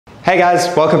Hey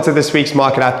guys, welcome to this week's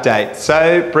market update.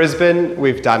 So Brisbane,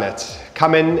 we've done it.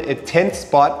 Come in at 10th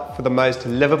spot for the most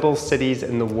livable cities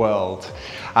in the world.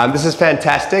 This is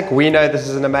fantastic. We know this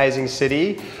is an amazing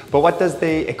city, but what does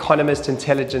the Economist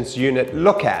Intelligence Unit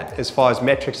look at as far as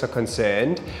metrics are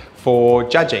concerned for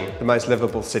judging the most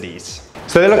livable cities?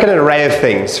 So they look at an array of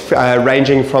things,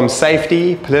 ranging from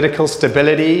safety, political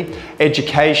stability,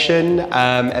 education,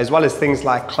 as well as things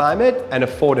like climate and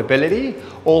affordability,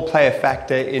 all play a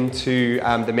factor into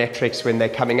the metrics when they're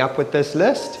coming up with this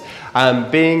list.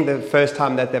 Being the first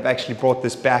time that they've actually brought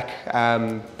this back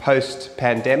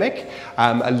post-pandemic,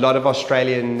 a lot of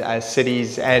Australian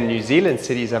cities and New Zealand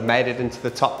cities have made it into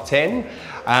the top 10.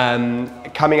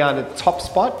 Coming out at the top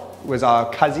spot was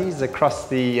our cousins across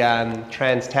the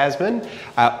Trans-Tasman,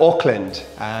 Auckland,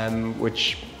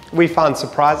 which we found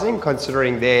surprising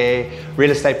considering their real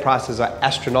estate prices are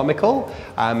astronomical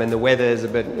and the weather is a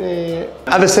bit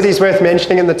Other cities worth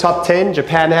mentioning in the top 10,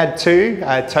 Japan had two,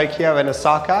 Tokyo and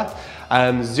Osaka.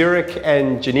 Zurich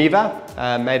and Geneva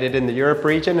made it in the Europe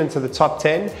region into the top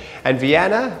 10, and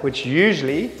Vienna, which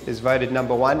usually is voted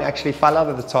number 1, actually fell out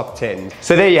of the top 10.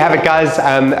 So there you have it guys,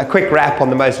 a quick wrap on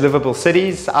the most livable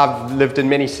cities. I've lived in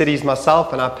many cities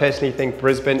myself and I personally think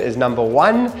Brisbane is number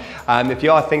 1. If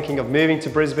you are thinking of moving to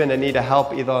Brisbane and need a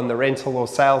help either on the rental or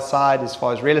sales side as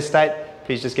far as real estate,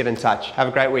 please just get in touch. Have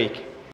a great week.